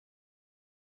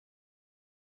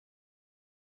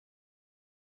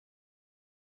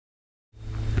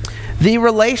The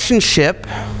relationship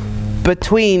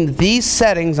between these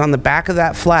settings on the back of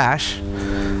that flash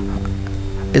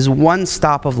is 1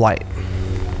 stop of light.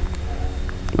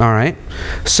 All right?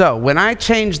 So when I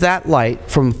change that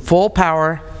light from full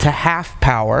power to half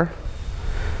power,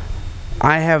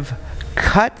 I have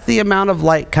cut the amount of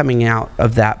light coming out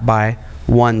of that by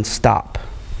 1 stop.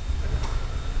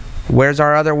 Where's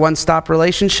our other 1 stop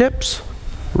relationships?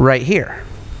 Right here.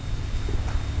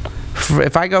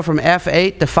 If I go from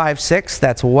F8 to 5.6,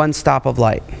 that's 1 stop of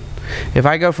light. If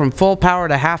I go from full power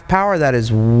to half power, that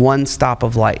is 1 stop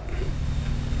of light.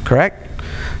 Correct?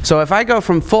 So if I go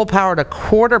from full power to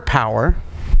quarter power,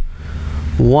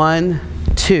 1,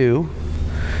 2,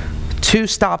 2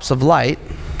 stops of light,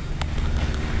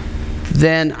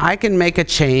 then I can make a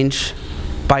change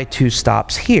by 2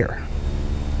 stops here.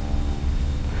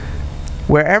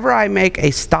 Wherever I make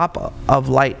a stop of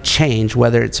light change,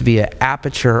 whether it's via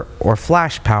aperture or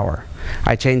flash power,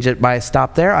 I change it by a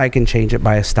stop there, I can change it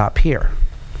by a stop here.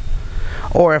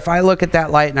 Or if I look at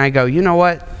that light and I go, you know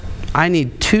what? I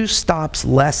need 2 stops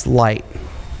less light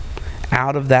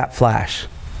out of that flash.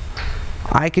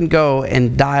 I can go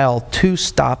and dial 2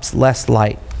 stops less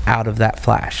light out of that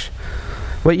flash.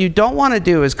 What you don't want to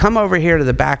do is come over here to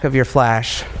the back of your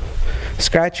flash,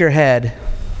 scratch your head,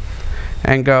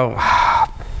 and go,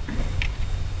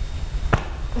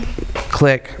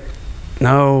 click,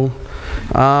 no.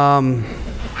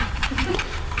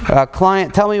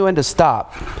 Client, tell me when to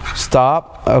stop.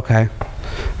 Stop, okay.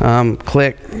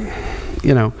 Click,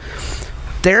 you know.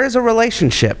 There is a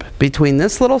relationship between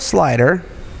this little slider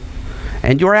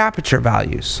and your aperture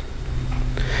values.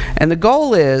 And the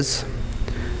goal is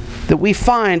that we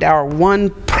find our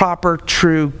one proper,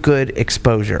 true, good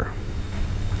exposure.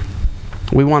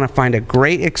 We want to find a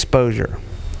great exposure,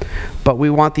 but we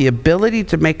want the ability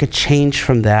to make a change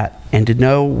from that and to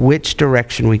know which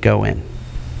direction we go in.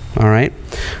 All right?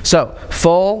 So,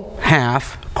 full,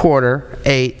 half, quarter,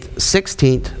 eighth,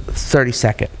 16th,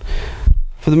 32nd.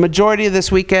 For the majority of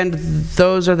this weekend,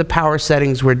 those are the power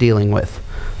settings we're dealing with.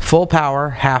 Full power,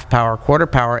 half power, quarter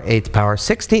power, eighth power,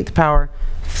 16th power,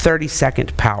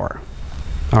 32nd power.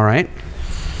 All right?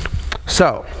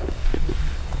 So,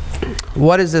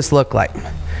 what does this look like?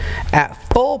 At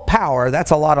full power,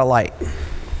 that's a lot of light,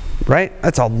 right?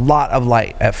 That's a lot of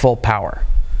light at full power.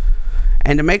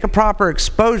 And to make a proper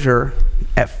exposure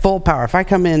at full power, if I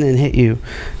come in and hit you,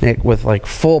 Nick, with like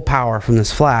full power from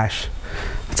this flash,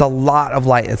 it's a lot of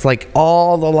light. It's like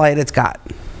all the light it's got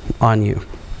on you.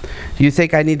 Do you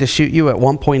think I need to shoot you at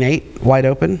 1.8 wide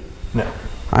open? No.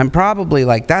 I'm probably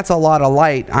like, that's a lot of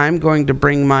light. I'm going to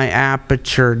bring my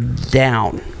aperture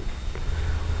down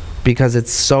because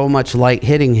it's so much light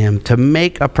hitting him to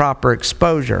make a proper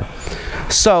exposure.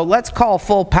 So let's call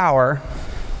full power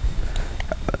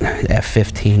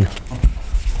F15.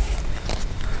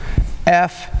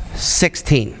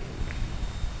 F16.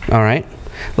 All right?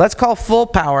 Let's call full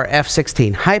power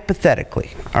F16,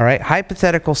 hypothetically. All right?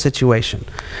 Hypothetical situation.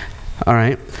 All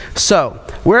right? So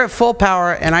we're at full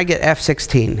power and I get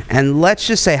F16. And let's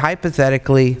just say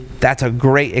hypothetically, that's a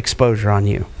great exposure on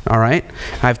you. All right?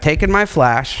 I've taken my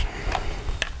flash.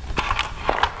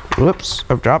 Whoops,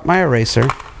 I've dropped my eraser.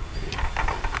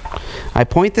 I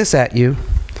point this at you.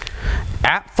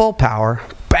 At full power,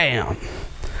 bam.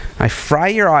 I fry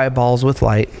your eyeballs with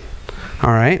light.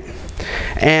 All right?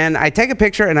 And I take a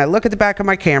picture and I look at the back of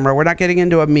my camera. We're not getting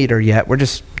into a meter yet. We're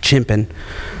just chimping.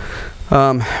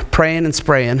 Praying and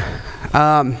spraying.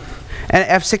 And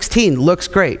F16 looks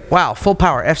great. Wow, full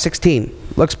power, F16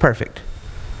 looks perfect.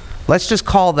 Let's just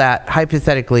call that,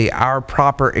 hypothetically, our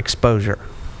proper exposure.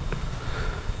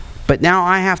 But now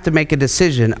I have to make a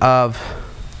decision of,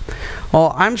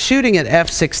 well, I'm shooting at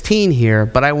F16 here,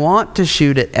 but I want to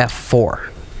shoot at F4.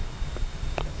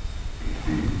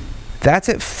 That's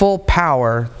at full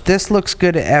power. This looks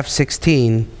good at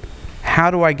F16.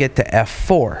 How do I get to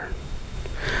F4?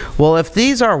 Well, if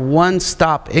these are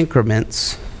one-stop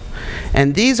increments,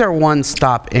 and these are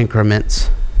one-stop increments,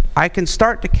 I can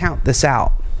start to count this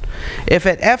out. If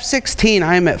at F16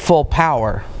 I'm at full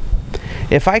power,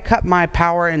 if I cut my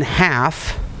power in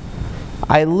half,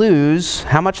 I lose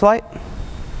how much light?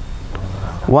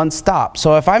 One stop.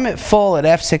 So if I'm at full at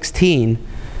F16,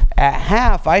 at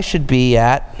half I should be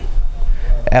at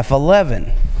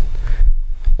F11.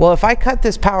 Well, if I cut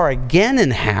this power again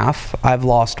in half, I've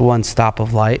lost one stop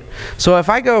of light. So if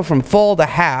I go from full to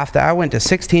half, that I went to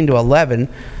 16 to 11.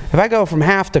 If I go from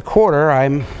half to quarter,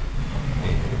 I'm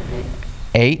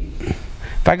 8.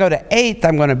 If I go to eighth,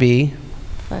 I'm going to be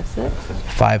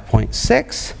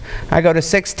 5.6. I go to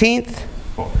 16th,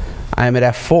 I'm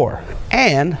at F4.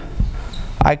 And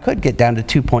I could get down to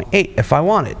 2.8 if I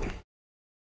wanted.